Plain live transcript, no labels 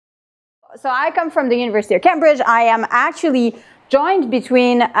So I come from the University of Cambridge. I am actually joined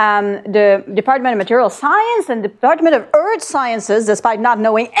between the Department of Material Science and the Department of Earth Sciences, despite not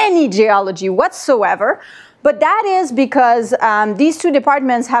knowing any geology whatsoever. But that is because these two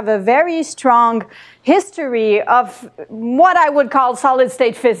departments have a very strong history of what I would call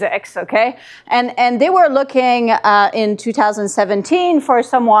solid-state physics, okay? And they were looking in 2017 for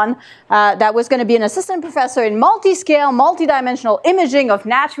someone that was going to be an assistant professor in multi-scale, multi-dimensional imaging of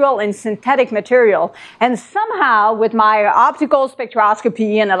natural and synthetic material. And somehow, with my optical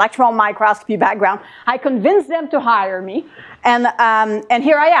spectroscopy and electron microscopy background, I convinced them to hire me. And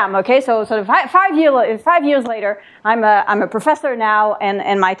here I am, okay? So sort of 5 years later, I'm a professor now,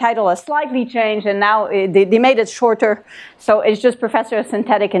 and my title has slightly changed, and now they made it shorter. So it's just Professor of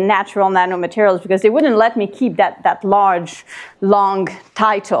Synthetic and Natural Nanomaterials, because they wouldn't let me keep that large, long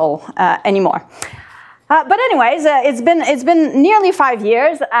title anymore. But anyways, it's been nearly 5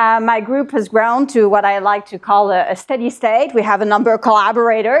 years. My group has grown to what I like to call a steady state. We have a number of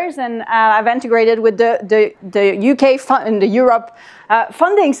collaborators, and I've integrated with the UK and the Europe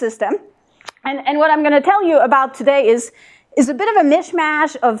funding system. And what I'm going to tell you about today is a bit of a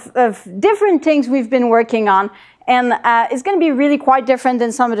mishmash of different things we've been working on. And it's going to be really quite different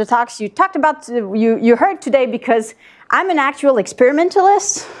than some of the talks you heard today, because I'm an actual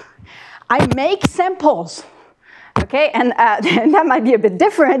experimentalist. I make samples, okay, and that might be a bit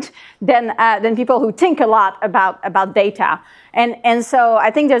different than people who think a lot about data, and so I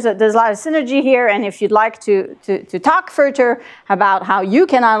think there's a lot of synergy here. And if you'd like to talk further about how you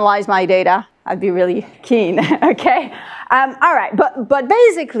can analyze my data, I'd be really keen. Okay, all right, but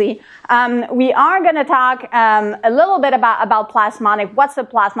basically we are going to talk a little bit about plasmonic. What's a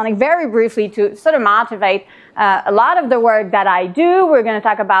plasmonic? Very briefly, to sort of motivate a lot of the work that I do. We're going to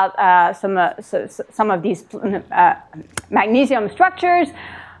talk about some of these magnesium structures.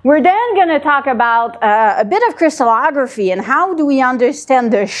 We're then going to talk about a bit of crystallography and how do we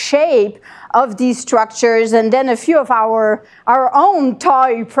understand the shape of these structures, and then a few of our own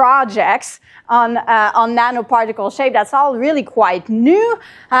toy projects on nanoparticle shape. That's all really quite new.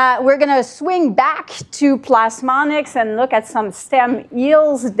 We're going to swing back to plasmonics and look at some STEM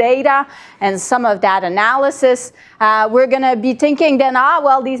yields data and some of that analysis. We're going to be thinking then,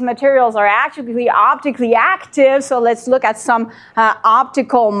 well, these materials are actually optically active, so let's look at some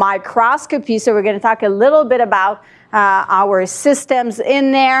optical microscopy. So we're going to talk a little bit about our systems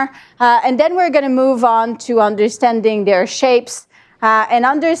in there. And then we're going to move on to understanding their shapes and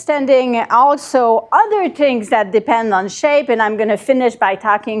understanding also other things that depend on shape. And I'm going to finish by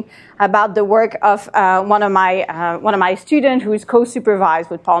talking about the work of one of my students who is co-supervised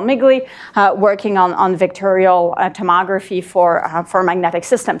with Paul Migley, working on vectorial tomography for magnetic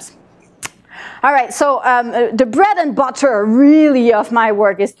systems. All right, so the bread and butter really of my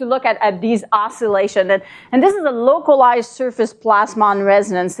work is to look at these oscillations. And this is a localized surface plasmon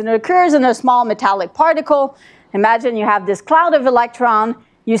resonance. And it occurs in a small metallic particle. Imagine you have this cloud of electron,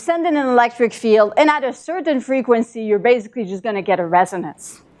 you send in an electric field, and at a certain frequency, you're basically just going to get a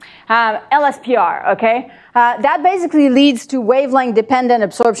resonance. LSPR, okay? That basically leads to wavelength-dependent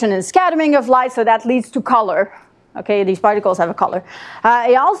absorption and scattering of light, so that leads to color. Okay, these particles have a color.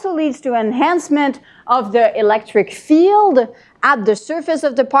 It also leads to enhancement of the electric field at the surface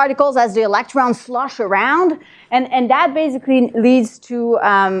of the particles as the electrons slosh around. And that basically leads to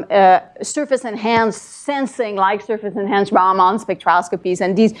surface-enhanced sensing, like surface-enhanced Raman spectroscopies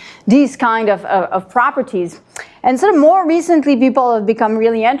and these kind of properties. And sort of more recently, people have become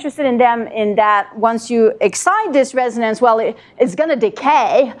really interested in them in that once you excite this resonance, well, it's going to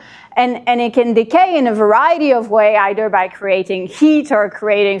decay. And it can decay in a variety of ways, either by creating heat or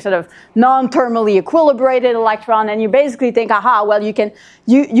creating sort of non-thermally equilibrated electron. And you basically think, aha, well, you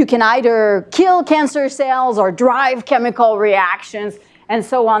can either kill cancer cells or drive chemical reactions and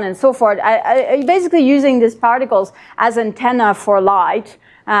so on and so forth. Basically using these particles as antenna for light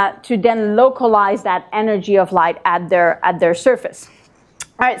to then localize that energy of light at their surface.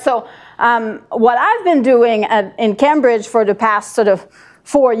 All right, so what I've been doing in Cambridge for the past sort of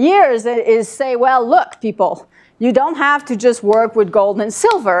 4 years is say, well, look, people, you don't have to just work with gold and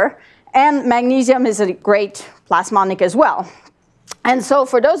silver, and magnesium is a great plasmonic as well. And so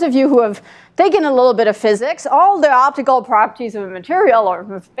for those of you who have taken a little bit of physics, all the optical properties of a material,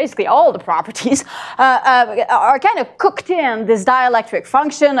 or basically all the properties, are kind of cooked in this dielectric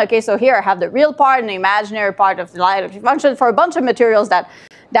function. Okay, so here I have the real part and the imaginary part of the dielectric function for a bunch of materials that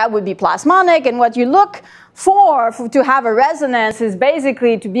would be plasmonic. And what you look for to have a resonance is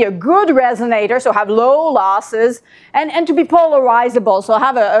basically to be a good resonator, so have low losses, and to be polarizable, so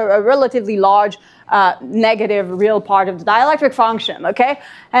have a relatively large negative real part of the dielectric function, okay?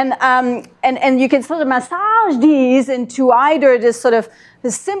 And you can sort of massage these into either this sort of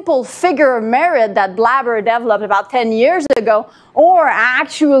this simple figure of merit that Blabber developed about 10 years ago, or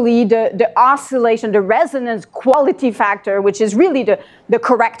actually the oscillation, the resonance quality factor, which is really the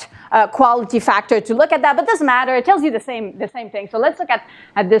correct quality factor to look at that, but doesn't matter, it tells you the same thing. So let's look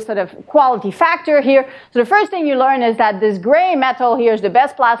at this sort of quality factor here. So the first thing you learn is that this gray metal here is the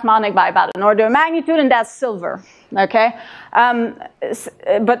best plasmonic by about an order of magnitude, and that's silver, okay?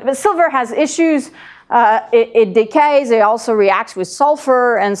 But silver has issues. It decays, it also reacts with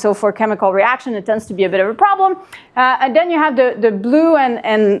sulfur, and so for chemical reaction it tends to be a bit of a problem. And then you have the blue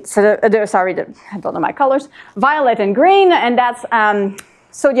and sort of, I don't know my colors, violet and green, and that's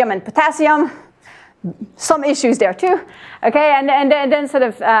sodium and potassium. Some issues there too, okay? And then sort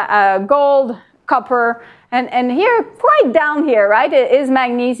of gold, copper, and here, quite down here, right, it is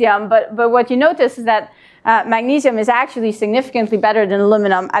magnesium, but what you notice is that magnesium is actually significantly better than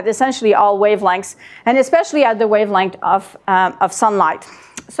aluminum at essentially all wavelengths, and especially at the wavelength of sunlight.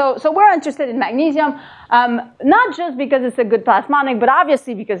 So we're interested in magnesium, not just because it's a good plasmonic, but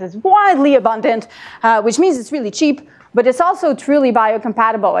obviously because it's widely abundant, which means it's really cheap, but it's also truly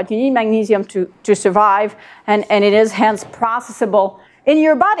biocompatible. Like you need magnesium to survive, and it is hence processable in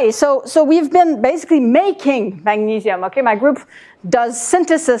your body. So we've been basically making magnesium, okay? My group does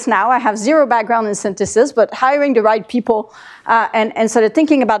synthesis now. I have zero background in synthesis, but hiring the right people and sort of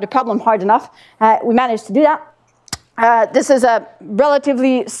thinking about the problem hard enough, we managed to do that. This is a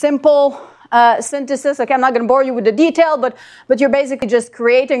relatively simple synthesis. Okay, I'm not going to bore you with the detail, but you're basically just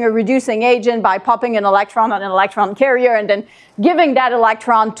creating a reducing agent by popping an electron on an electron carrier and then giving that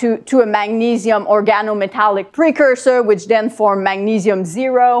electron to a magnesium organometallic precursor, which then form magnesium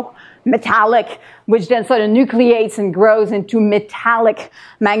zero metallic, which then sort of nucleates and grows into metallic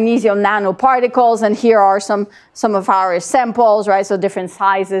magnesium nanoparticles. And here are some of our samples, right? So different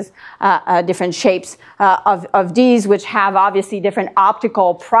sizes, different shapes of these, which have obviously different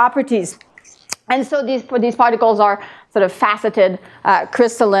optical properties. And so these particles are sort of faceted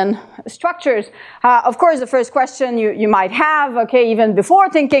crystalline structures. Of course, the first question you might have, okay, even before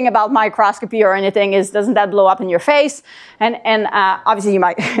thinking about microscopy or anything, is doesn't that blow up in your face? And obviously you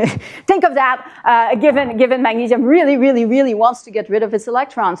might think of that given magnesium really wants to get rid of its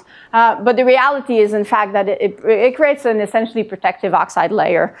electrons. But the reality is, in fact, that it creates an essentially protective oxide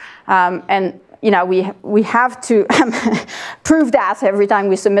layer. And you know, we have to prove that every time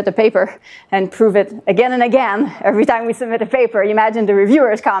we submit a paper, and prove it again and again every time we submit a paper. You imagine the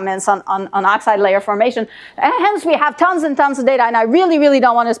reviewers' comments on oxide layer formation. And hence, we have tons and tons of data, and I really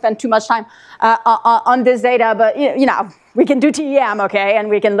don't want to spend too much time on this data, but you know, we can do TEM, okay, and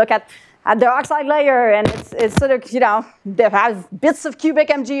we can look at the oxide layer, and it's sort of, you know, they have bits of cubic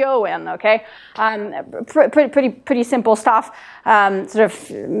MgO in, okay? Pretty simple stuff, sort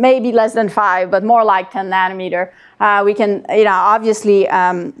of maybe less than 5, but more like 10 nanometer. We can, you know, obviously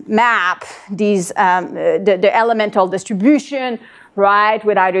map these, the elemental distribution, right,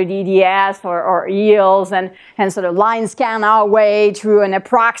 with either DDS or EELs, and sort of line scan our way through an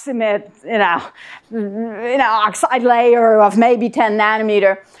approximate, you know, oxide layer of maybe 10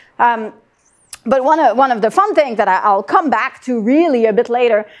 nanometer. But one of the fun things that I'll come back to really a bit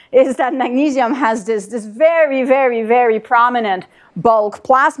later is that magnesium has this very prominent bulk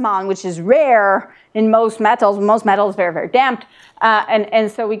plasmon, which is rare in most metals. Most metals very damped,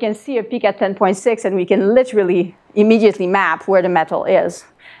 and so we can see a peak at 10.6, and we can literally immediately map where the metal is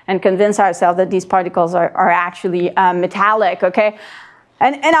and convince ourselves that these particles are actually metallic. Okay.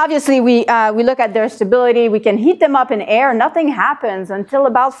 And obviously, we look at their stability. We can heat them up in air. Nothing happens until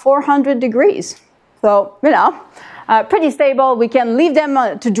about 400 degrees. So, you know, pretty stable. We can leave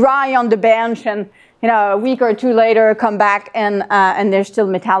them to dry on the bench, and, you know, a week or two later, come back, and there's still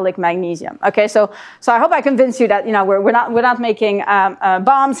metallic magnesium. Okay, so I hope I convinced you that, you know, we're not making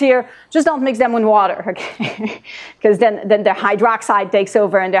bombs here. Just don't mix them with water, okay? Because then the hydroxide takes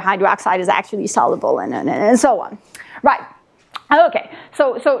over, and the hydroxide is actually soluble, and so on. Right. Okay,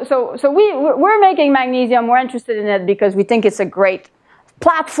 so we're making magnesium. We're interested in it because we think it's a great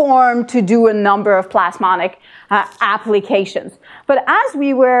platform to do a number of plasmonic applications. But as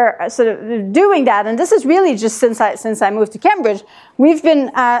we were sort of doing that, and this is really just since I moved to Cambridge, we've been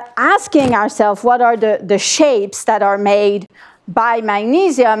asking ourselves what are the shapes that are made by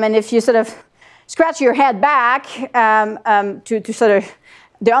magnesium. And if you sort of scratch your head back to sort of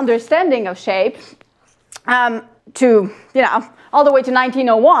the understanding of shape, to, you know, all the way to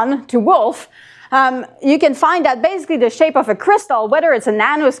 1901, to Wulff, you can find that basically the shape of a crystal, whether it's a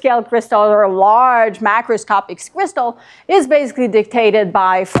nanoscale crystal or a large macroscopic crystal, is basically dictated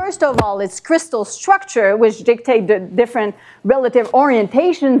by, first of all, its crystal structure, which dictate the different relative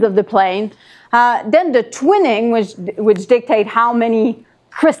orientations of the plane. Then the twinning, which dictate how many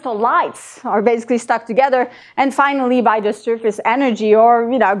crystal lights are basically stuck together, and finally by the surface energy or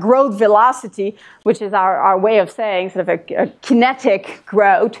growth velocity, which is our way of saying sort of a kinetic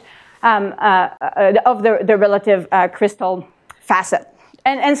growth of the relative crystal facet.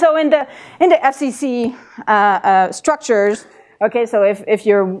 And so in the FCC structures, okay, so if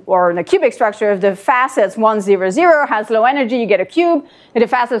you're, or in a cubic structure, if the facets 1, 0, 0 has low energy, you get a cube. If the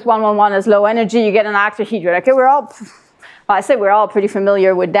facets 1, 1, 1 has low energy, you get an octahedron. Okay, I say we're all pretty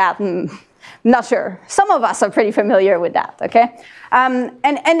familiar with that. Not sure. Some of us are pretty familiar with that, okay? And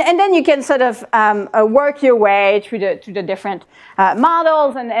then you can sort of work your way through the different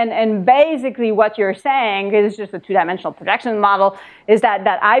models, and basically what you're saying is just a two-dimensional projection model, is that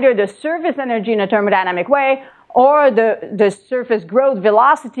either the surface energy in a thermodynamic way or the surface growth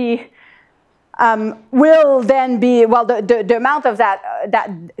velocity will then be, well, the amount of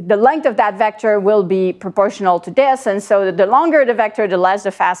the length of that vector will be proportional to this, and so the longer the vector, the less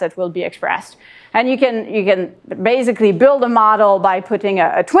the facet will be expressed. And you can basically build a model by putting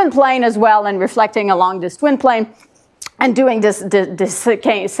a twin plane as well and reflecting along this twin plane and doing this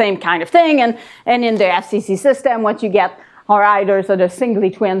same kind of thing. And in the FCC system, what you get are either sort of singly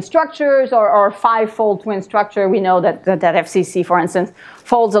twin structures or five-fold twin structure. We know that FCC, for instance,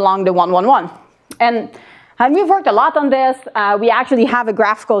 folds along the 1, 1, 1. And we've worked a lot on this. We actually have a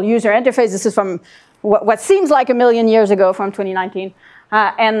graphical user interface. This is from what seems like a million years ago, from 2019.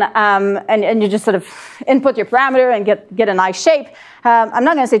 And you just sort of input your parameter and get a nice shape. I'm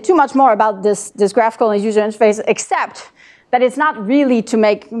not going to say too much more about this graphical user interface, except that it's not really to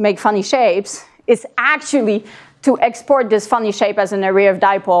make funny shapes. It's actually to export this funny shape as an array of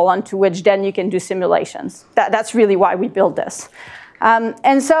dipole, onto which then you can do simulations. That's really why we built this.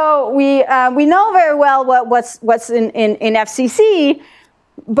 And so we know very well what's in FCC,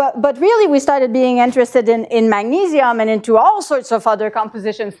 but really we started being interested in magnesium and into all sorts of other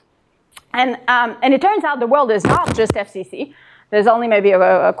compositions. And it turns out the world is not just FCC. There's only maybe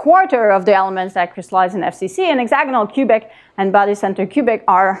a quarter of the elements that crystallize in FCC, and hexagonal cubic and body center cubic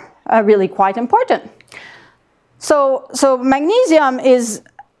are really quite important. So magnesium is,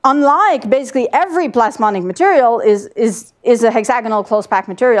 unlike basically every plasmonic material, is a hexagonal close packed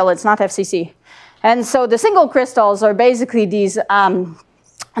material. It's not FCC. And so the single crystals are basically these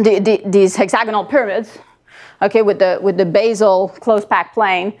hexagonal pyramids, okay, with the basal close packed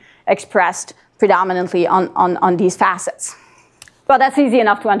plane expressed predominantly on these facets. Well, that's easy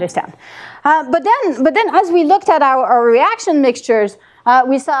enough to understand. But then as we looked at our reaction mixtures,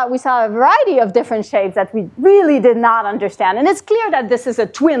 we saw a variety of different shapes that we really did not understand. And it's clear that this is a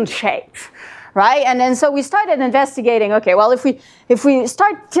twin shape, right? And then so we started investigating, okay, well, if we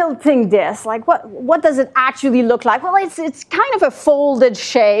start tilting this, like what does it actually look like? Well, it's kind of a folded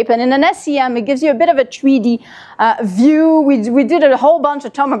shape, and in an SEM, it gives you a bit of a 3D view. We did a whole bunch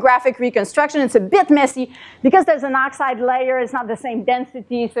of tomographic reconstruction. It's a bit messy because there's an oxide layer. It's not the same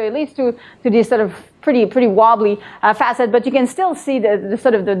density, so it leads to these sort of pretty wobbly facet, but you can still see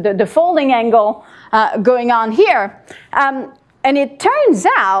the folding angle going on here. And it turns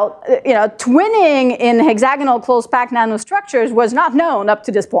out, twinning in hexagonal close-packed nanostructures was not known up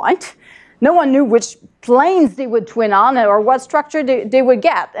to this point. No one knew which planes they would twin on or what structure they would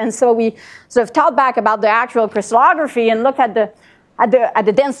get. And so we sort of thought back about the actual crystallography and looked at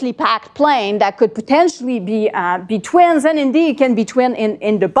the densely packed plane that could potentially be twins, and indeed can be twin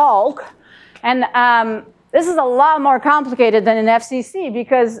in the bulk. And this is a lot more complicated than in FCC,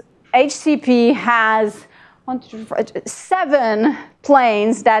 because HCP has 7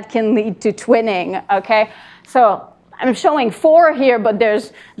 planes that can lead to twinning, okay? So I'm showing 4 here, but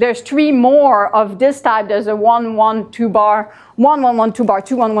there's 3 more of this type. There's a 1, 1, 2 bar, 1, 1, 1, 2 bar,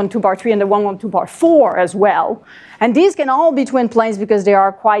 2, 1, 1, 2 bar 3, and the 1, 1, 2 bar 4 as well. And these can all be twin planes because they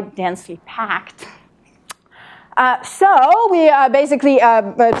are quite densely packed. So we basically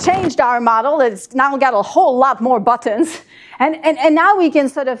changed our model. It's now got a whole lot more buttons. And now we can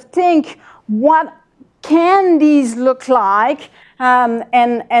sort of think, what can these look like?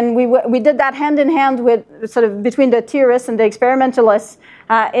 And we did that hand in hand with sort of between the theorists and the experimentalists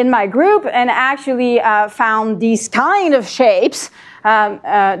in my group, and actually found these kind of shapes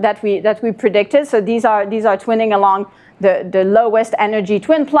that we predicted. So these are twinning along the lowest energy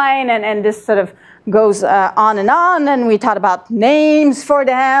twin plane, and this sort of goes on, and we thought about names for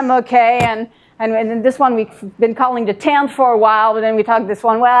them, okay, And this one we've been calling the tent for a while, but then we talked this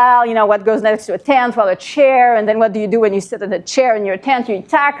one, well, you know, what goes next to a tent? Well, a chair, and then what do you do when you sit in a chair in your tent? You eat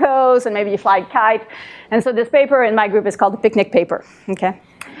tacos, and maybe you fly a kite. And so this paper in my group is called the picnic paper, okay?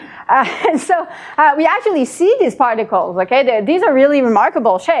 And so we actually see these particles, okay? These are really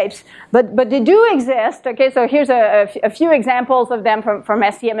remarkable shapes, but they do exist, okay? So here's a few examples of them from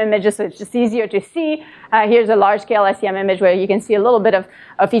SEM images, so it's just easier to see. Here's a large-scale SEM image where you can see a little bit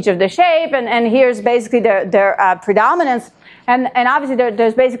of each of the shape, and here's basically their predominance. And obviously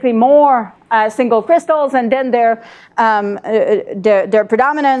there's basically more single crystals, and then their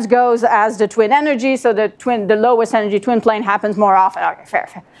predominance goes as the twin energy, so the lowest energy twin plane happens more often. Okay,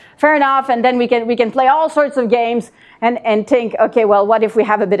 fair enough. And then we can play all sorts of games and think, okay, well, what if we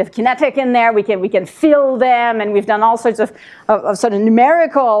have a bit of kinetic in there? We can fill them, and we've done all sorts of sort of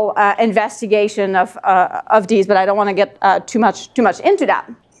numerical investigation of these, but I don't want to get too much into that.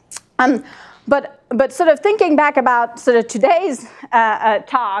 But sort of thinking back about sort of today's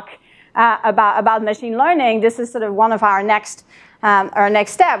talk about machine learning, this is sort of one of our next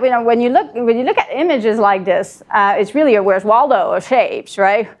step. You know, when you look at images like this, it's really a Where's Waldo of shapes,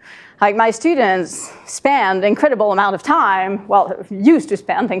 right? Like my students spend incredible amount of time, well, used to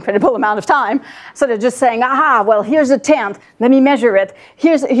spend incredible amount of time, sort of just saying, aha, well, here's a tent, let me measure it.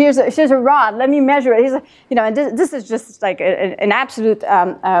 Here's a rod, let me measure it. You know, and this is just like an absolute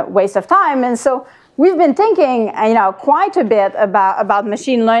waste of time. And so we've been thinking, you know, quite a bit about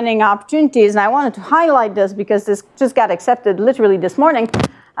machine learning opportunities, and I wanted to highlight this because this just got accepted literally this morning.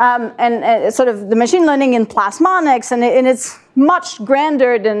 And sort of the machine learning in plasmonics, and it's much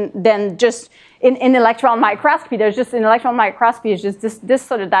grander than just in electron microscopy. There's just in electron microscopy is just this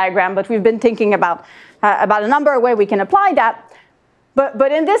sort of diagram, but we've been thinking about a number of ways we can apply that.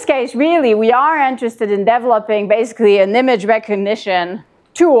 But in this case, really, we are interested in developing basically an image recognition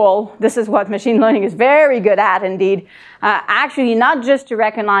tool. This is what machine learning is very good at, indeed. Actually, not just to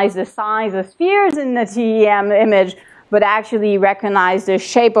recognize the size of spheres in the TEM image, but actually recognize the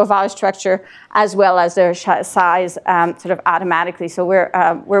shape of our structure as well as their size sort of automatically. So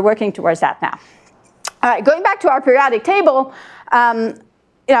we're working towards that now. All right, going back to our periodic table,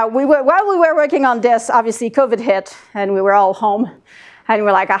 you know, while we were working on this, obviously COVID hit, and we were all home, and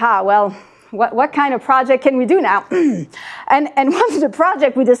we're like, aha, well, what kind of project can we do now? and one of the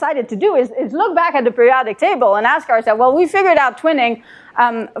projects we decided to do is look back at the periodic table and ask ourselves, well, we figured out twinning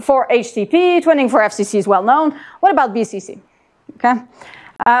for HCP, twinning for FCC is well known. What about BCC? Okay,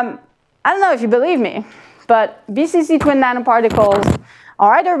 I don't know if you believe me, but BCC twin nanoparticles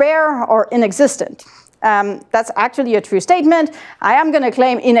are either rare or inexistent. That's actually a true statement. I am going to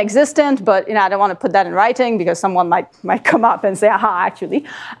claim inexistent, but you know, I don't want to put that in writing because someone might come up and say, aha, actually.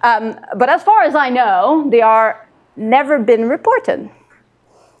 But as far as I know, they are never been reported.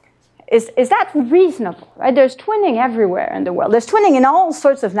 Is that reasonable? Right? There's twinning everywhere in the world. There's twinning in all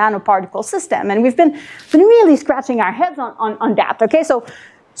sorts of nanoparticle systems, and we've been really scratching our heads on that. Okay, so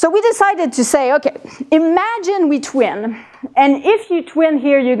we decided to say, okay, imagine we twin, and if you twin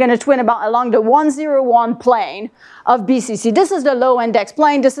here, you're going to twin along the 101 plane of BCC. This is the low index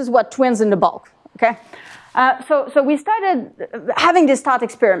plane. This is what twins in the bulk. Okay, so we started having this thought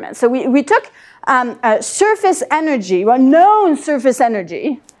experiment. So we took surface energy, well, known surface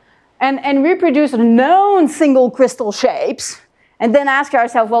energy, and reproduced known single crystal shapes, and then ask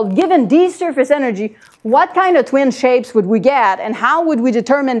ourselves, well, given these surface energy, what kind of twin shapes would we get, and how would we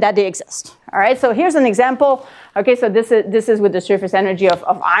determine that they exist? All right, so here's an example. Okay, so this is with the surface energy of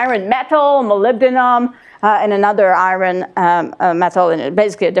iron metal, molybdenum, and another iron metal in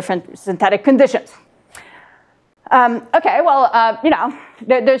basically different synthetic conditions. Okay, well, you know,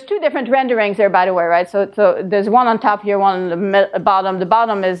 there's two different renderings there, by the way, right? So there's one on top here, one on the bottom. The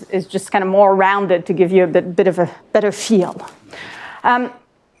bottom is just kind of more rounded to give you a bit of a better feel.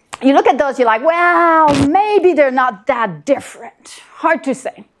 You look at those, you're like, well, maybe they're not that different. Hard to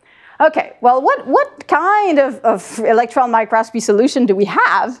say. Okay, well, what kind of electron microscopy solution do we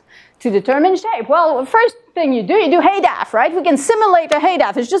have to determine shape? Well, first thing you do HADAF, right? We can simulate a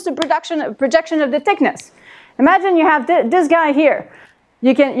HADAF. It's just a projection of the thickness. Imagine you have this guy here.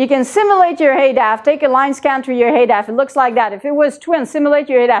 You can simulate your HADAF, take a line scan through your HADAF. It looks like that. If it was twin, simulate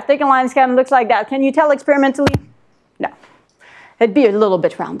your HADAF, take a line scan, it looks like that. Can you tell experimentally? No. It'd be a little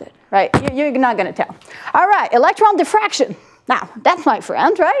bit rounded, right? You're not going to tell. All right, electron diffraction. Now, that's my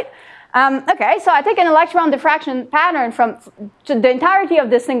friend, right? Okay, so I take an electron diffraction pattern from the entirety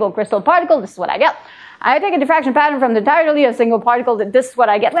of this single crystal particle. This is what I get. I take a diffraction pattern from the entirety of a single particle. This is what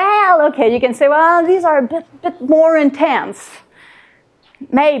I get. Well, okay, you can say, well, these are a bit more intense.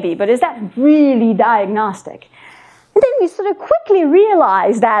 Maybe, but is that really diagnostic? And then we sort of quickly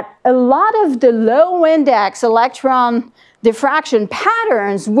realized that a lot of the low index electron diffraction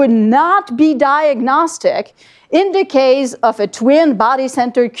patterns would not be diagnostic in the case of a twin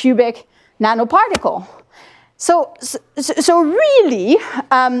body-centered cubic nanoparticle. So really,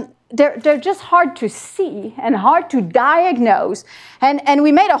 they're just hard to see and hard to diagnose. And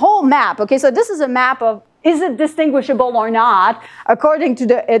we made a whole map. Okay, so this is a map of, is it distinguishable or not according to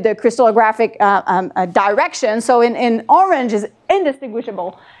the crystallographic direction. So in orange is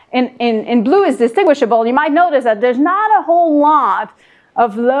indistinguishable. In blue is distinguishable. You might notice that there's not a whole lot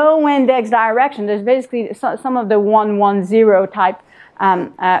of low index direction. There's basically some of the 110 type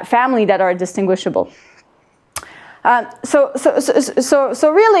family that are distinguishable. So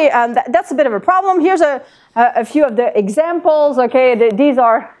really, that's a bit of a problem. Here's a few of the examples. Okay, these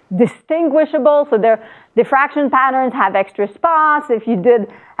are distinguishable, so their diffraction patterns have extra spots. If you did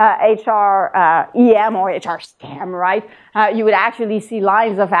HREM or HRSTEM, right, you would actually see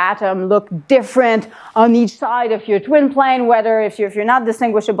lines of atom look different on each side of your twin plane. Whether if you're not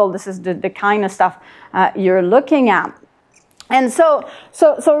distinguishable, this is the kind of stuff you're looking at. And so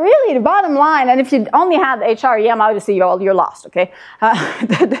really the bottom line, and if you only had HREM, obviously you're lost, okay?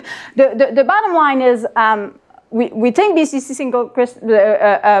 The bottom line is we think BCC single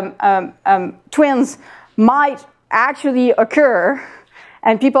twins might actually occur,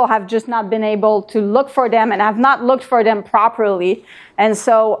 and people have just not been able to look for them and have not looked for them properly. And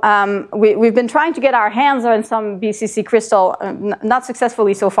so we've been trying to get our hands on some BCC crystal, not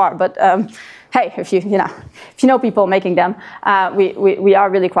successfully so far, but hey, if you know people making them, we are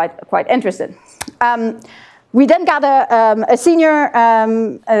really quite interested. We then got a senior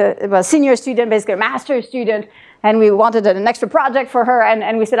student, basically a master's student, and we wanted an extra project for her,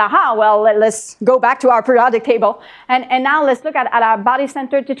 and we said, aha, well, let's go back to our periodic table, and now let's look at our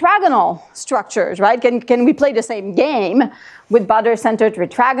body-centered tetragonal structures, right? Can we play the same game with body-centered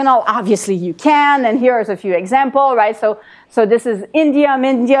tetragonal? Obviously you can, and here's a few examples, right? So this is indium.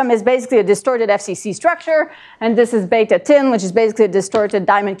 Indium is basically a distorted FCC structure, and this is beta tin, which is basically a distorted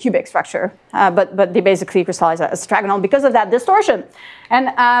diamond cubic structure, but they basically crystallize as tetragonal because of that distortion.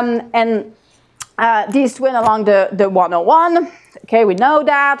 And these twin along the 101. Okay, we know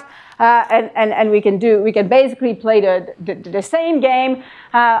that, and we can basically play the same game.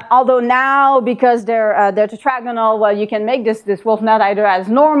 Although now, because they're tetragonal, well, you can make this Wulff net either as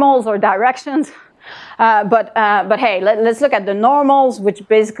normals or directions. But hey, let's look at the normals, which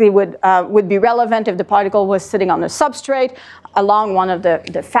basically would be relevant if the particle was sitting on the substrate along one of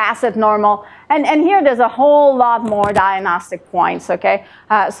the facet normal. And here there's a whole lot more diagnostic points. Okay,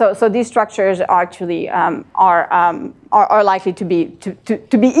 so these structures actually are likely to be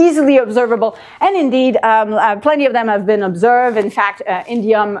easily observable, and indeed plenty of them have been observed. In fact,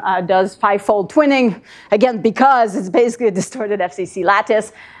 indium does five-fold twinning, again because it's basically a distorted FCC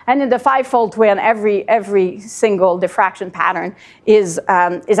lattice. And in the five-fold twin, every single diffraction pattern is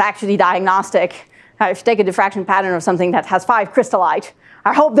actually diagnostic. If you take a diffraction pattern of something that has 5 crystallite,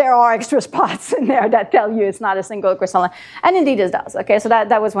 I hope there are extra spots in there that tell you it's not a single crystalline. And indeed it does. Okay, so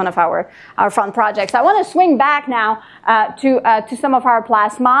that was one of our fun projects. I want to swing back now to some of our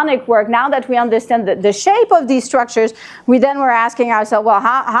plasmonic work. Now that we understand the shape of these structures, we then were asking ourselves, well,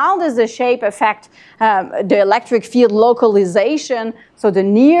 how does the shape affect the electric field localization, so the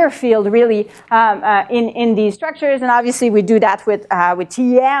near field really in these structures? And obviously we do that with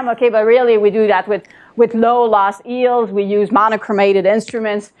TEM, okay, but really we do that with low loss yields. We use monochromated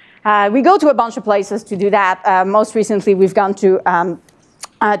instruments. We go to a bunch of places to do that. Most recently, we've gone to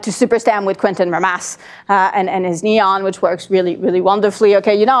SuperSTEM with Quentin Ramas and his neon, which works really, really wonderfully.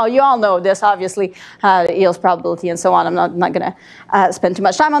 Okay, you all know this, obviously, the yields probability and so on. I'm not going to spend too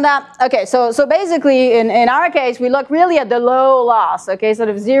much time on that. Okay, so basically, in our case, we look really at the low loss. Okay, sort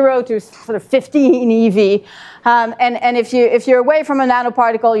of 0 to sort of 15 EV. And if you're away from a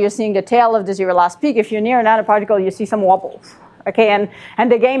nanoparticle, you're seeing the tail of the zero loss peak. If you're near a nanoparticle, you see some wobbles. Okay,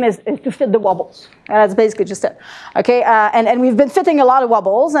 and the game is to fit the wobbles. That's basically just it. Okay, and we've been fitting a lot of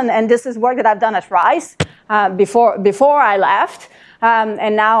wobbles, and this is work that I've done at Rice before I left.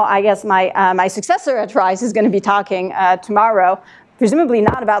 And now I guess my successor at Rice is going to be talking tomorrow, presumably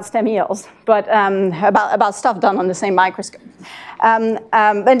not about stem eels, but about stuff done on the same microscope.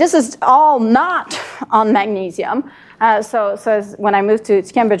 And this is all not on magnesium. So when I moved to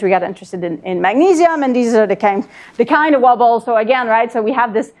Cambridge, we got interested in magnesium, and these are the kind of wobbles. So again, right, so we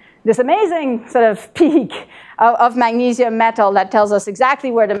have this amazing sort of peak of magnesium metal that tells us exactly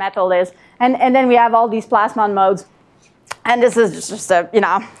where the metal is. And then we have all these plasmon modes And this is just a, you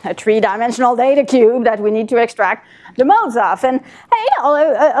know, a three-dimensional data cube that we need to extract the modes of. And you know,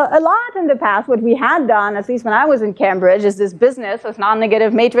 a lot in the past, what we had done, at least when I was in Cambridge, is this business of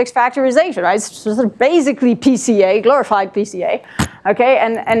non-negative matrix factorization, right? It's sort of basically PCA, glorified PCA, okay?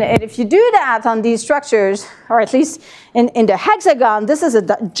 And if you do that on these structures, or at least in the hexagon, this is a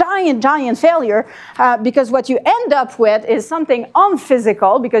giant failure, because what you end up with is something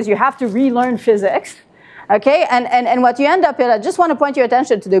unphysical, because you have to relearn physics. Okay, and what you end up in, I just want to point your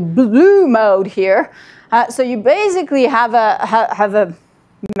attention to the blue mode here. So you basically have a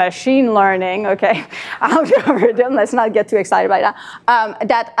machine learning, okay, algorithm. Let's not get too excited by that.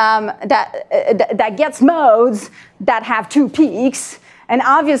 That gets modes that have two peaks. And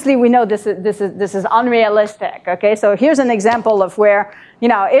obviously, we know this is unrealistic. Okay, so here's an example of where, you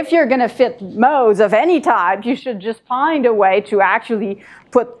know, if you're going to fit modes of any type, you should just find a way to actually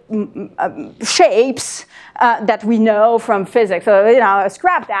put shapes that we know from physics. So, you know,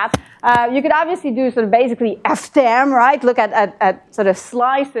 scrap that. You could obviously do sort of basically FTEM, right? Look at sort of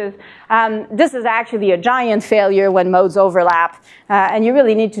slices. This is actually a giant failure when modes overlap. And you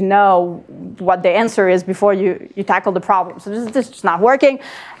really need to know what the answer is before you tackle the problem. So this is just not working.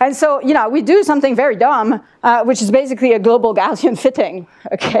 And so, you know, we do something very dumb, which is basically a global Gaussian fitting,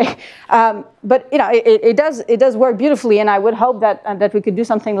 okay? But, you know, it does work beautifully, and I would hope that we could do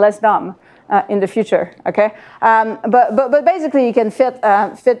something less dumb in the future, okay? But basically, you can fit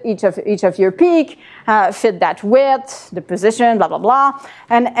each of your peak, fit that width, the position, blah, blah, blah,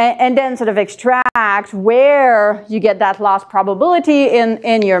 and then sort of extract where you get that loss probability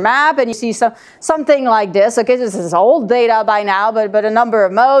in your map, and you see something like this, okay? This is old data by now, but a number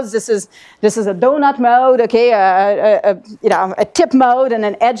of modes. This is a donut mode, okay? You know, a tip mode and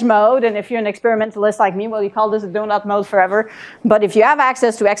an edge mode, and if you're an experimentalist like me, well, you call this a donut mode forever. But if you have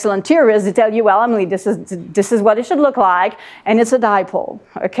access to excellent theorists, they tell you, well, Emily, this is what it should look like, and it's a dipole,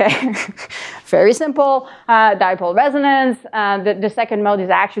 okay? Very simple, dipole resonance. The second mode is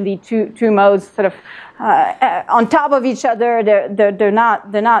actually two modes sort of on top of each other. They're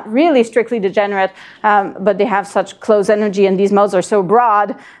not really strictly degenerate, but they have such close energy, and these modes are so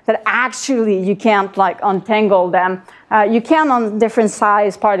broad that actually you can't like untangle them. You can on different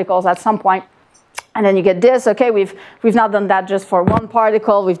size particles at some point. And then you get this, okay, we've not done that just for one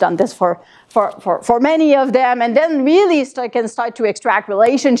particle, we've done this for many of them, and then really can start to extract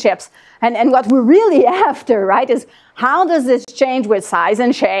relationships. And what we're really after, right, is how does this change with size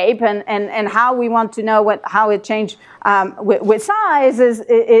and shape, and how we want to know how it changed with size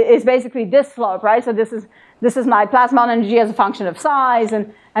is basically this slope, right? So this is my plasmon energy as a function of size,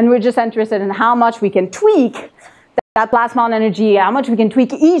 and we're just interested in how much we can tweak that plasmon energy, how much we can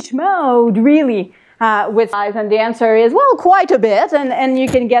tweak each mode really with size, and the answer is, well, quite a bit, and you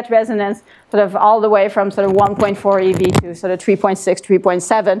can get resonance sort of all the way from sort of 1.4 eV to sort of 3.6,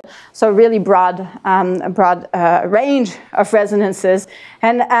 3.7, so really broad range of resonances,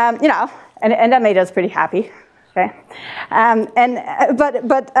 and you know, and that made us pretty happy, okay,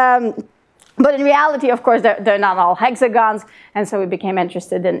 but in reality, of course, they're not all hexagons, and so we became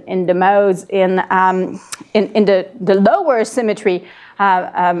interested in the modes in the lower symmetry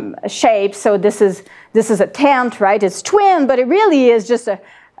shape. So this is a tent, right? It's twin, but it really is just a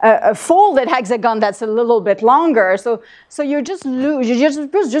folded hexagon that's a little bit longer. So you're just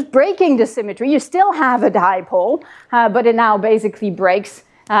breaking the symmetry. You still have a dipole, but it now basically breaks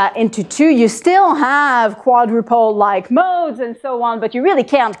into two. You still have quadrupole-like modes and so on, but you really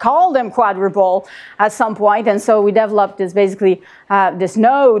can't call them quadrupole at some point. And so we developed this basically this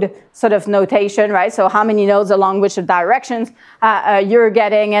node sort of notation, right? So how many nodes along which directions you're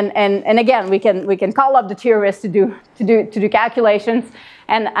getting, and again we can call up the theorists to do calculations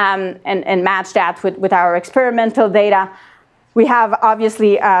and match that with our experimental data. We have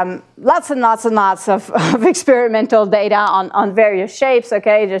obviously lots and lots and lots of experimental data on various shapes,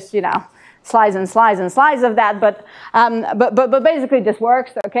 okay, just, you know, slides and slides and slides of that, but basically this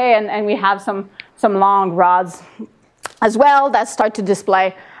works, okay, and we have some long rods as well that start to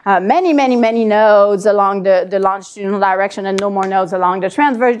display many nodes along the longitudinal direction and no more nodes along the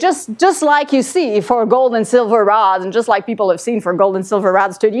transverse, just like you see for gold and silver rods, and just like people have seen for gold and silver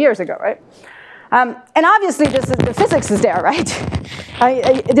rods 30 years ago, right? And obviously, the physics is there, right?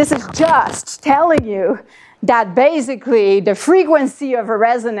 This is just telling you that basically the frequency of a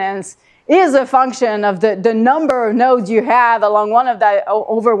resonance is a function of the number of nodes you have along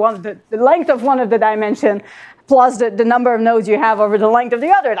the length of one of the dimension plus the number of nodes you have over the length of the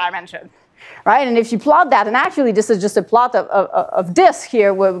other dimension, right? And if you plot that, and actually this is just a plot of this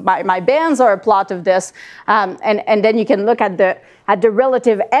here, where my bands are a plot of this, and then you can look at the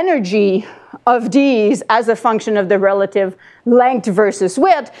relative energy of these as a function of the relative length versus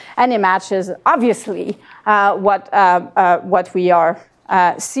width, and it matches, obviously, what we are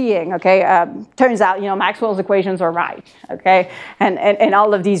seeing, okay? Turns out, Maxwell's equations are right, okay? And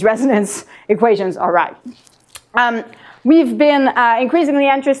all of these resonance equations are right. We've been increasingly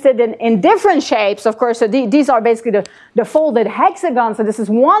interested in different shapes, of course. So these are basically the folded hexagons. So this is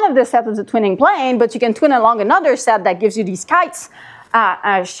one of the sets of the twinning plane, but you can twin along another set that gives you these kites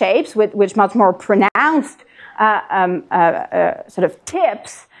shapes with much more pronounced sort of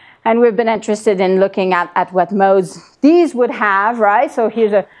tips. And we've been interested in looking at what modes these would have, right? So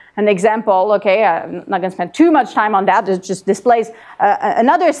here's an example, okay? I'm not going to spend too much time on that. It just displays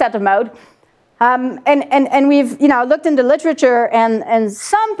another set of mode. And we've looked in the literature, and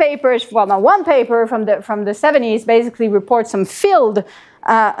some papers, well, not one paper from the 70s, basically reports some field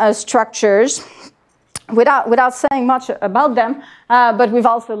structures without saying much about them. But we've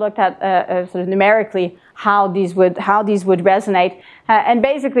also looked at sort of numerically how these would resonate, and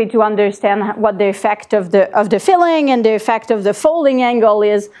basically to understand what the effect of the filling and the effect of the folding angle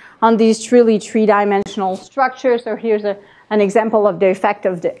is on these truly three-dimensional structures. So here's an example of the effect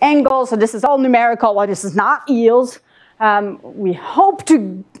of the angle. So this is all numerical. Well, this is not yields. We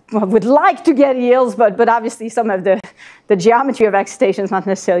would like to get yields, but obviously some of the geometry of excitation is not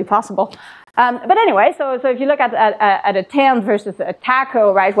necessarily possible. But anyway, so if you look at a tan versus a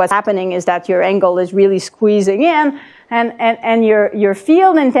taco, right, what's happening is that your angle is really squeezing in, and your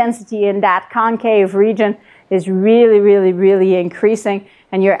field intensity in that concave region is really increasing,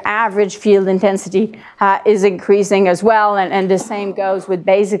 and your average field intensity is increasing as well, and the same goes with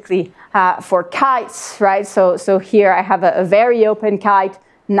basically for kites, right? So here I have a very open kite,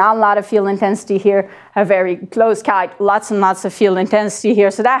 not a lot of field intensity here, a very close kite, lots and lots of field intensity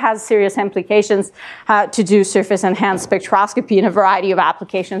here. So that has serious implications to do surface enhanced spectroscopy in a variety of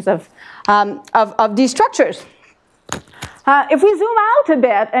applications of these structures. If we zoom out a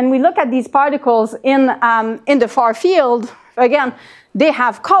bit and we look at these particles in the far field, again, they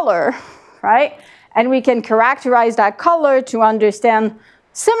have color, right? And we can characterize that color to understand,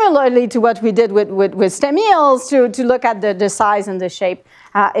 similarly to what we did with stem eels, to look at the size and the shape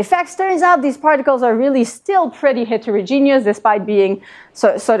effects. Turns out these particles are really still pretty heterogeneous despite being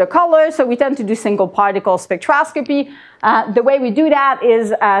sort of color. So we tend to do single particle spectroscopy. The way we do that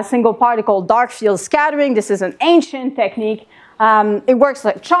is single particle dark field scattering. This is an ancient technique. It works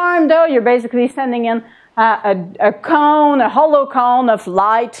like charm, though. You're basically sending in a cone, a hollow cone of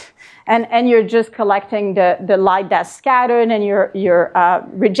light, and you're just collecting the light that's scattered, and you're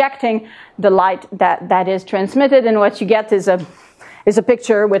rejecting the light that is transmitted, and what you get is a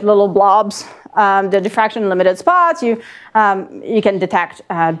picture with little blobs. The diffraction limited spots, you can detect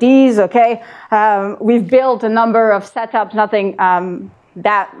these, okay? We've built a number of setups, nothing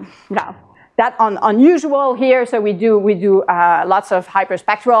that unusual here. So we do lots of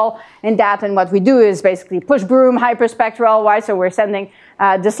hyperspectral in that, and what we do is basically push broom hyperspectral, right? So we're sending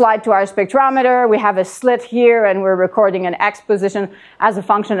this light to our spectrometer. We have a slit here, and we're recording an X position as a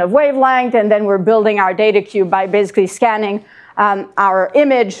function of wavelength, and then we're building our data cube by basically scanning our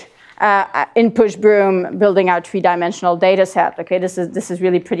image in push broom, building our three-dimensional data set. Okay, this is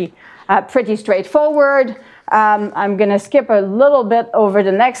really pretty straightforward. I'm going to skip a little bit over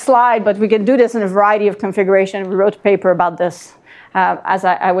the next slide, but we can do this in a variety of configurations. We wrote a paper about this as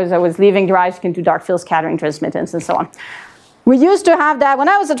I was leaving the RISE. You can do dark field scattering, transmittance, and so on. We used to have that. When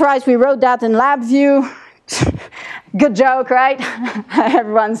I was at RISE, we wrote that in LabVIEW. Good joke, right?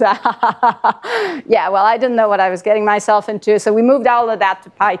 Everyone's, yeah, well, I didn't know what I was getting myself into, so we moved all of that to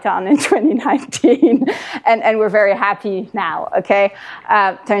Python in 2019, and we're very happy now, okay?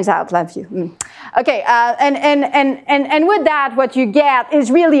 Turns out, LabVIEW. Okay, and with that, what you get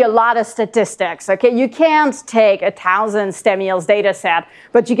is really a lot of statistics, okay? You can't take 1,000 stem eels data set,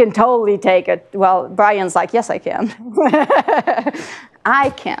 but you can totally take it. Well, Brian's like, yes, I can.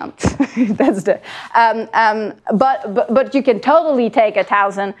 I can't. That's the. But you can totally take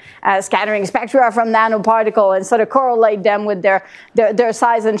 1,000 scattering spectra from nanoparticle and sort of correlate them with their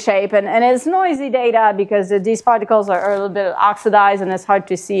size and shape. And it's noisy data because these particles are a little bit oxidized and it's hard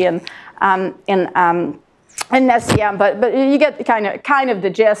to see in SEM. But you get kind of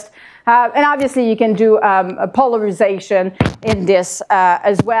the gist. And obviously you can do a polarization in this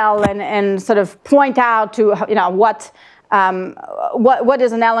as well, and sort of point out to what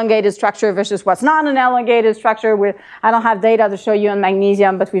is an elongated structure versus what's not an elongated structure. I don't have data to show you on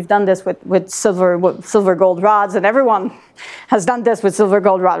magnesium, but we've done this with silver gold rods, and everyone has done this with silver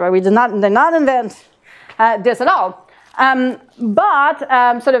gold rod, right? We did not invent this at all.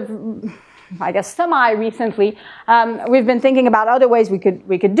 But sort of I guess, semi-recently, we've been thinking about other ways we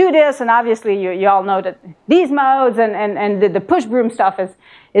could do this, and obviously you all know that these modes and the push broom stuff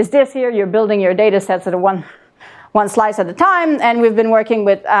is this here. You're building your data sets at one slice at a time, and we've been working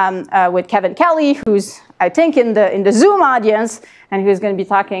with Kevin Kelly, who's I think in the Zoom audience, and who's going to be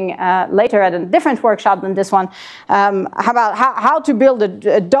talking later at a different workshop than this one, about how to build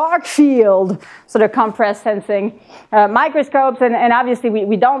a dark field sort of compressed sensing microscopes, and obviously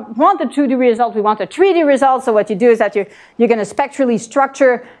we don't want the 2D result, we want a 3D result. So what you do is that you're going to spectrally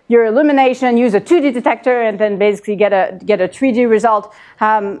structure your illumination, use a 2D detector, and then basically get a 3D result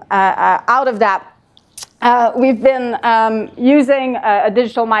out of that. We've been using a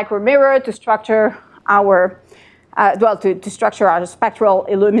digital micromirror to structure our to structure our spectral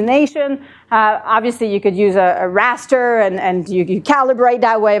illumination. Obviously, you could use a raster, and you calibrate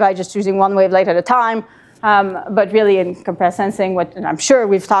that way by just choosing one wavelength at a time. But really, in compressed sensing, and I'm sure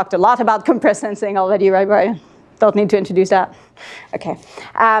we've talked a lot about compressed sensing already, right, Brian? Don't need to introduce that. Okay.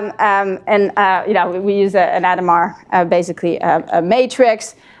 We use an Atomar, basically a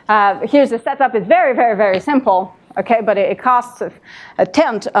matrix. Here's the setup. It's very, very, very simple, okay, but it costs a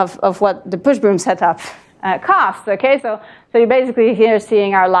tenth of what the push broom setup costs, okay. So you're basically here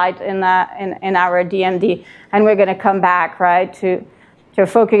seeing our light in our DMD, and we're going to come back, right, to a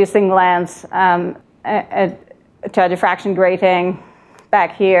focusing lens, to a diffraction grating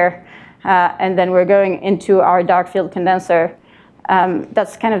back here, and then we're going into our dark field condenser.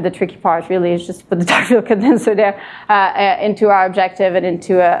 That's kind of the tricky part, really, is just put the dark field condenser there into our objective and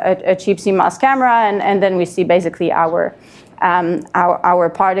into a cheap CMOS camera, and then we see basically our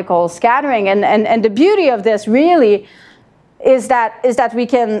particle scattering. And the beauty of this really is that we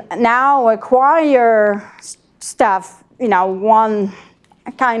can now acquire stuff, one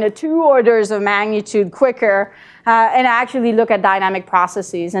kind of 2 orders of magnitude quicker, and actually look at dynamic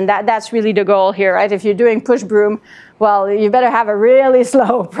processes. And that's really the goal here, right? If you're doing push broom, well, you better have a really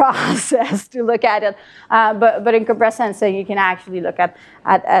slow process to look at it. But in compressed sensing, you can actually look at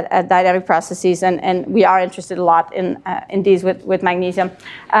dynamic processes, and we are interested a lot in these with magnesium.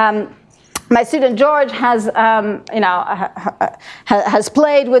 My student George has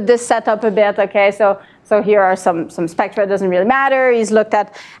played with this setup a bit. Okay, so here are some spectra. It doesn't really matter. He's looked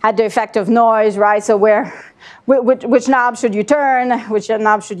at the effect of noise, right? So which knob should you turn? Which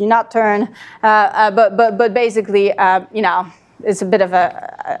knob should you not turn? But basically, it's a bit of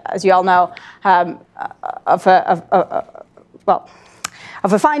as you all know, of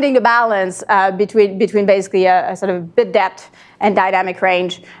a finding the balance between basically a sort of bit depth and dynamic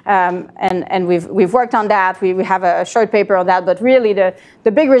range, and we've worked on that. We have a short paper on that, but really the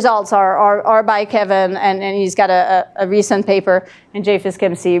big results are by Kevin, and he's got a recent paper in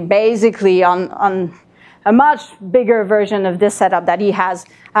JFISCMC basically on a much bigger version of this setup that he has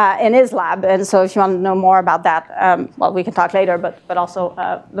in his lab. And so if you want to know more about that, well, we can talk later, but also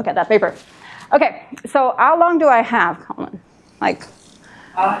look at that paper. Okay, so how long do I have, Colin? Like?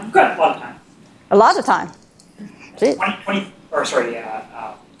 You've got a lot of time. A lot of time. 13.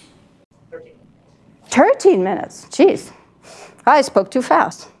 13 minutes. Jeez. I spoke too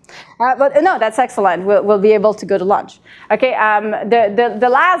fast. But no, that's excellent. We'll be able to go to lunch. Okay. The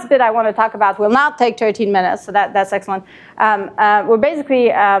last bit I want to talk about will not take 13 minutes, so that's excellent. We're basically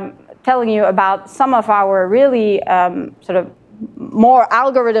telling you about some of our really sort of more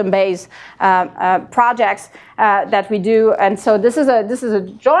algorithm-based projects that we do, and so this is a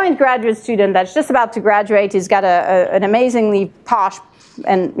joint graduate student that's just about to graduate. He's got an amazingly posh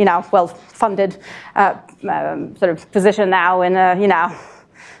and well-funded sort of position now in a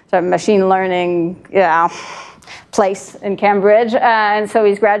sort of machine learning place in Cambridge, and so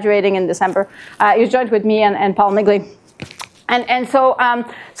he's graduating in December. He's joined with me and Paul Migley, and so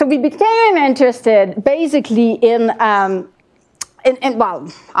we became interested basically in well,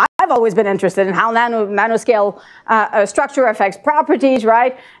 I've always been interested in how nanoscale structure affects properties,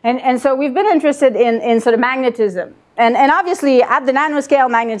 right? And so we've been interested in sort of magnetism. And obviously, at the nanoscale,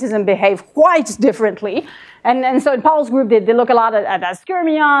 magnetism behaves quite differently. And so in Paul's group, they look a lot at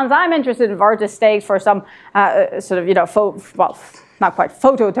skyrmions. I'm interested in vortex states for some sort of, well, not quite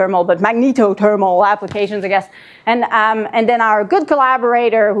photothermal, but magnetothermal applications, I guess. And then our good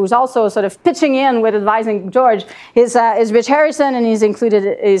collaborator, who's also sort of pitching in with advising George, is Rich Harrison, and he's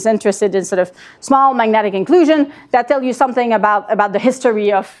interested in sort of small magnetic inclusion that tell you something about the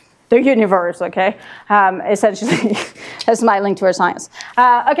history of the universe, okay? Essentially, that's my link to our science.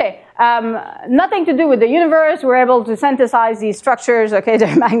 Okay, nothing to do with the universe. We're able to synthesize these structures, okay?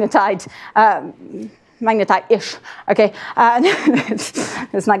 They're magnetite. Magnetite-ish, okay.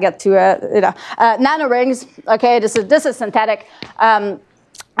 Let's not get too, nanorings, okay. This is synthetic, and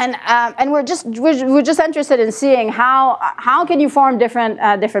And we're just interested in seeing how can you form different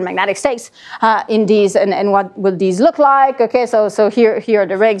magnetic states in these, and what will these look like. Okay, so here are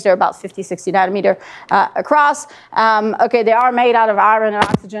the rings. They're about 50-60 nanometer across. Okay, they are made out of iron and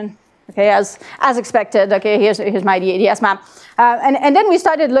oxygen. Okay, as expected. Okay, here's my DADS map. And then we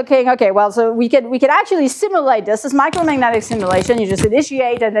started looking, okay, well, so we could actually simulate this. This micromagnetic simulation, you just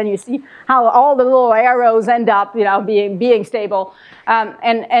initiate, and then you see how all the little arrows end up, you know, being stable.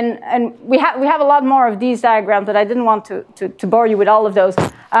 And we have a lot more of these diagrams, but I didn't want to bore you with all of those.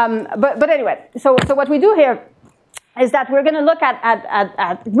 But anyway, so what we do here is that we're going to look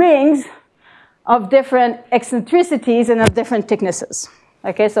at rings of different eccentricities and of different thicknesses.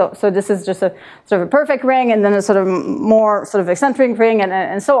 Okay, so this is just a sort of a perfect ring, and then a sort of more sort of eccentric ring,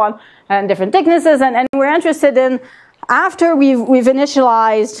 and so on, and different thicknesses. And we're interested in, after we've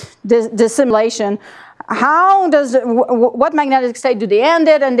initialized this simulation, what magnetic state do they end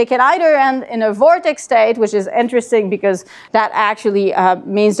in? And they can either end in a vortex state, which is interesting because that actually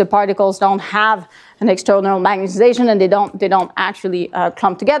means the particles don't have an external magnetization, and they don't actually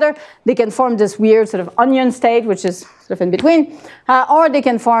clump together. They can form this weird sort of onion state, which is sort of in between, or they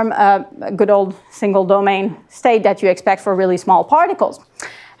can form a good old single domain state that you expect for really small particles.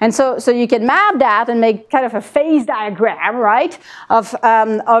 And so you can map that and make kind of a phase diagram, right,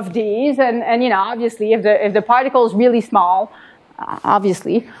 of these. And you know, obviously, if the particle is really small,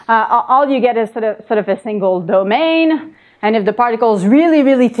 obviously, all you get is sort of a single domain. And if the particle is really,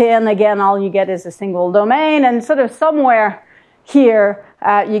 really thin, again, all you get is a single domain. And sort of somewhere here,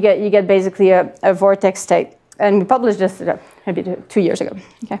 you get basically a vortex state. And we published this maybe 2 years ago.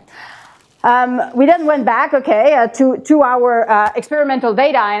 Okay. We then went back, okay, to our experimental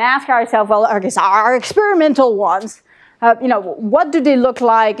data and asked ourselves, well, okay, so our experimental ones, you know, what do they look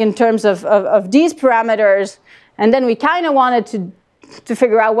like in terms of these parameters? And then we kind of wanted to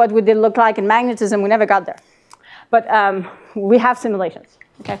figure out what would they look like in magnetism. We never got there. But we have simulations,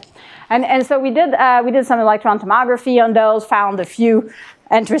 okay? And so we did some electron tomography on those, found a few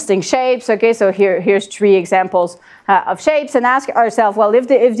interesting shapes, okay? So here's 3 examples of shapes, and ask ourselves, well, if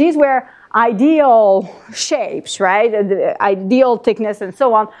these were ideal shapes, right? The ideal thickness and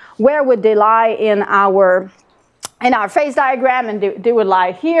so on, where would they lie in our phase diagram? And they would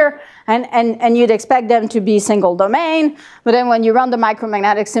lie here, and you'd expect them to be single domain. But then when you run the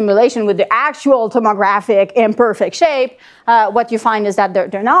micromagnetic simulation with the actual tomographic imperfect shape, what you find is that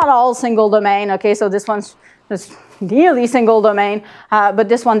they're not all single domain. Okay, so this one's just nearly single domain, but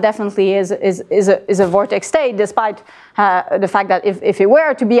this one definitely is a vortex state, despite the fact that if it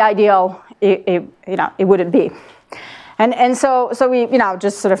were to be ideal, it wouldn't be. And so we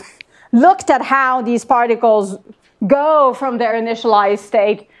just sort of looked at how these particles go from their initialized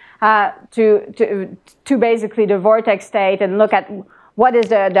state to basically the vortex state, and look at what is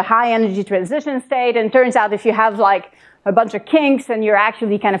the high energy transition state. And turns out if you have like a bunch of kinks and you're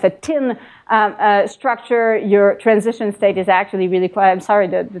actually kind of a thin structure, your transition state is actually really quite, I'm sorry,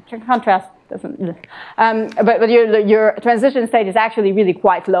 the contrast doesn't, but your transition state is actually really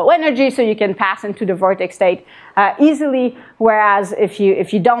quite low energy, so you can pass into the vortex state easily, whereas if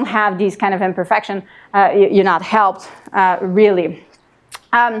you don't have these kind of imperfection, you're not helped really.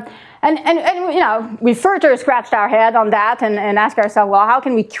 And you know, we further scratched our head on that and asked ourselves, well, how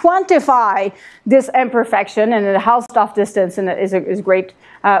can we quantify this imperfection? And the Hall-Stoff distance is a great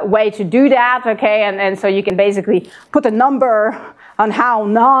way to do that, okay? And so you can basically put a number on how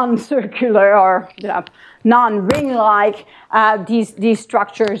non-circular or non-ring-like these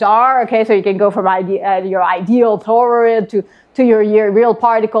structures are, okay? So you can go from your ideal toroid to your real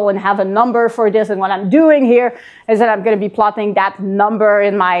particle and have a number for this. And what I'm doing here is that I'm going to be plotting that number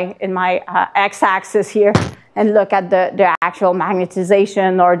in my x-axis here, and look at the actual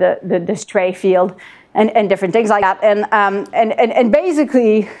magnetization or the stray field and different things like that. And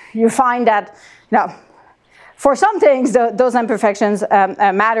basically you find that, you know, for some things, those imperfections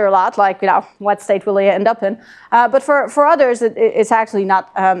matter a lot, like, you know, what state will they end up in. But for others, it's actually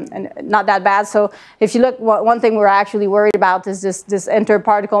not that bad. So if you look, one thing we're actually worried about is this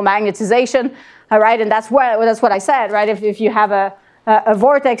interparticle magnetization, right? And that's what I said, right? If you have a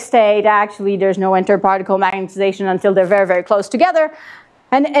vortex state, actually there's no interparticle magnetization until they're very, very close together.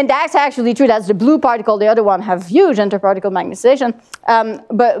 And that's actually true. That's the blue particle. The other one have huge interparticle magnetization.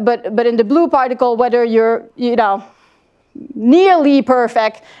 But in the blue particle, whether you're, you know, nearly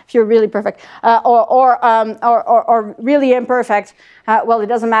perfect, if you're really perfect, or really imperfect, well, it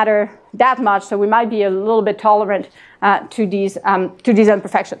doesn't matter that much. So we might be a little bit tolerant to these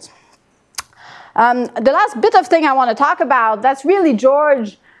imperfections. The last bit of thing I want to talk about, that's really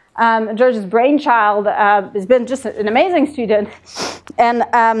George George's brainchild. Has been just an amazing student, and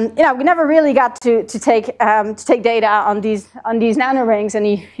we never really got to take data on these nanorings, and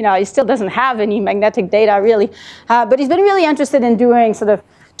he still doesn't have any magnetic data really, but he's been really interested in doing sort of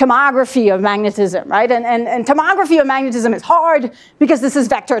tomography of magnetism, right? And tomography of magnetism is hard because this is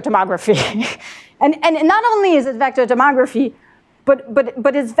vector tomography, and not only is it vector tomography,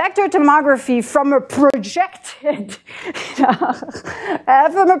 but it's vector tomography from a projected,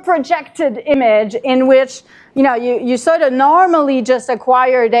 from a projected image in which you sort of normally just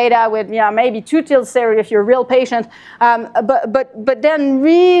acquire data with maybe 2 tilt series if you're a real patient, but then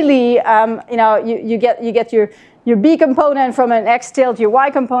really you get your B component from an X tilt, your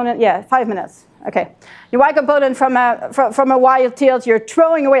Y component, 5 minutes. Okay, your Y component from a Y tilt, you're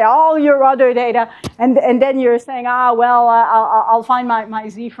throwing away all your other data, and then you're saying, I'll find my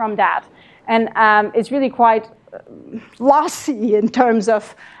Z from that, and it's really quite lossy in terms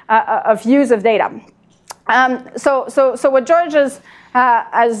of use of data. So what George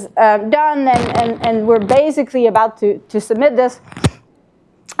has done, and we're basically about to submit this,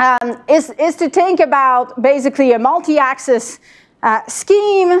 is to think about basically a multi-axis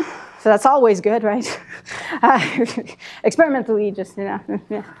scheme. So that's always good, right? Experimentally, just,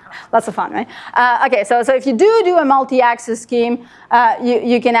 lots of fun, right? Okay, so if you do a multi-axis scheme,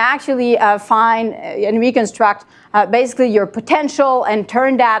 you can actually find and reconstruct basically your potential and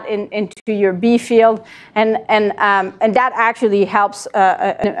turn that into your B field, and that actually helps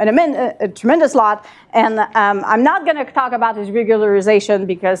a tremendous lot. And I'm not going to talk about this regularization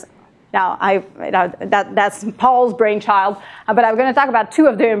because now, that's Paul's brainchild, but I'm going to talk about 2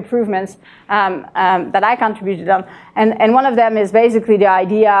 of the improvements that I contributed on. And one of them is basically the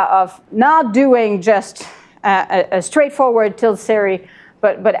idea of not doing just a straightforward tilt series,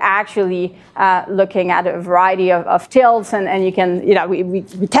 but actually looking at a variety of tilts. And you can,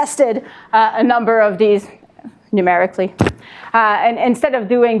 we tested a number of these numerically. And instead of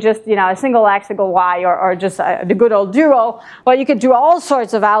doing just a single X, single Y, or just the good old dual, well, you could do all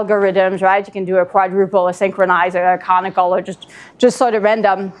sorts of algorithms, right? You can do a quadruple, a synchronizer, a conical, or just sort of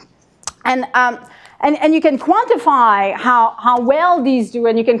random. And you can quantify how well these do,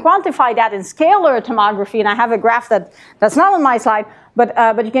 and you can quantify that in scalar tomography. And I have a graph that's not on my slide,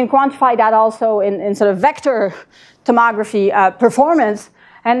 but you can quantify that also in sort of vector tomography performance.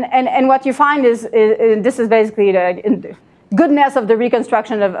 And what you find is this is basically the goodness of the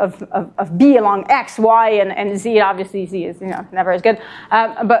reconstruction of B along X, Y, and Z. Obviously, Z is never as good.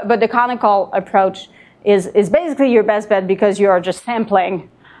 But the conical approach is basically your best bet because you are just sampling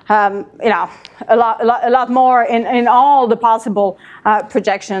a lot more in all the possible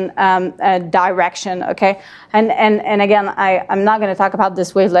projection direction. Okay, and again, I'm not going to talk about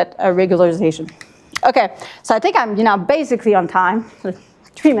this wavelet regularization. Okay, so I think I'm basically on time.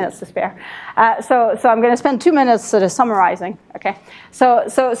 3 minutes to spare. So I'm going to spend 2 minutes sort of summarizing. Okay. So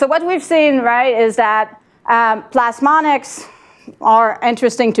what we've seen, right, is that plasmonics are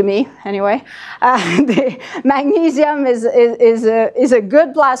interesting to me anyway. The magnesium is a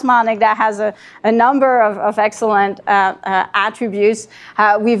good plasmonic that has a number of excellent attributes.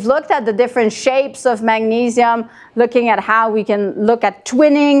 We've looked at the different shapes of magnesium, looking at how we can look at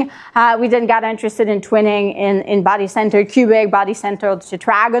twinning. We then got interested in twinning in body-centered cubic, body-centered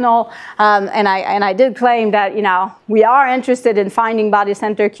tetragonal, and I did claim that we are interested in finding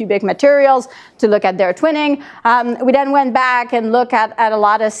body-centered cubic materials to look at their twinning. We then went back and looked at a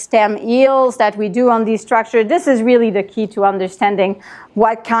lot of stem yields that we do on these structures. This is really the key to understanding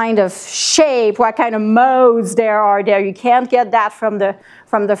what kind of shape, what kind of modes there are there. You can't get that from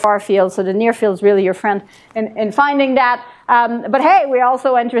the far field, so the near field is really your friend in finding that. But hey, we're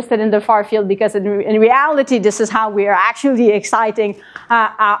also interested in the far field because in reality, this is how we are actually exciting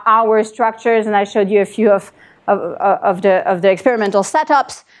our structures, and I showed you a few of the experimental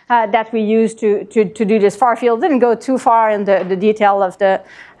setups that we use to do this far field. Didn't go too far in the detail of the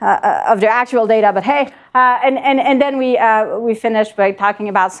actual data, but hey, and then we finished by talking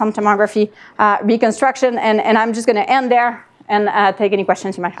about some tomography reconstruction, and I'm just going to end there and take any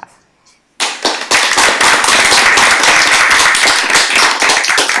questions you might have.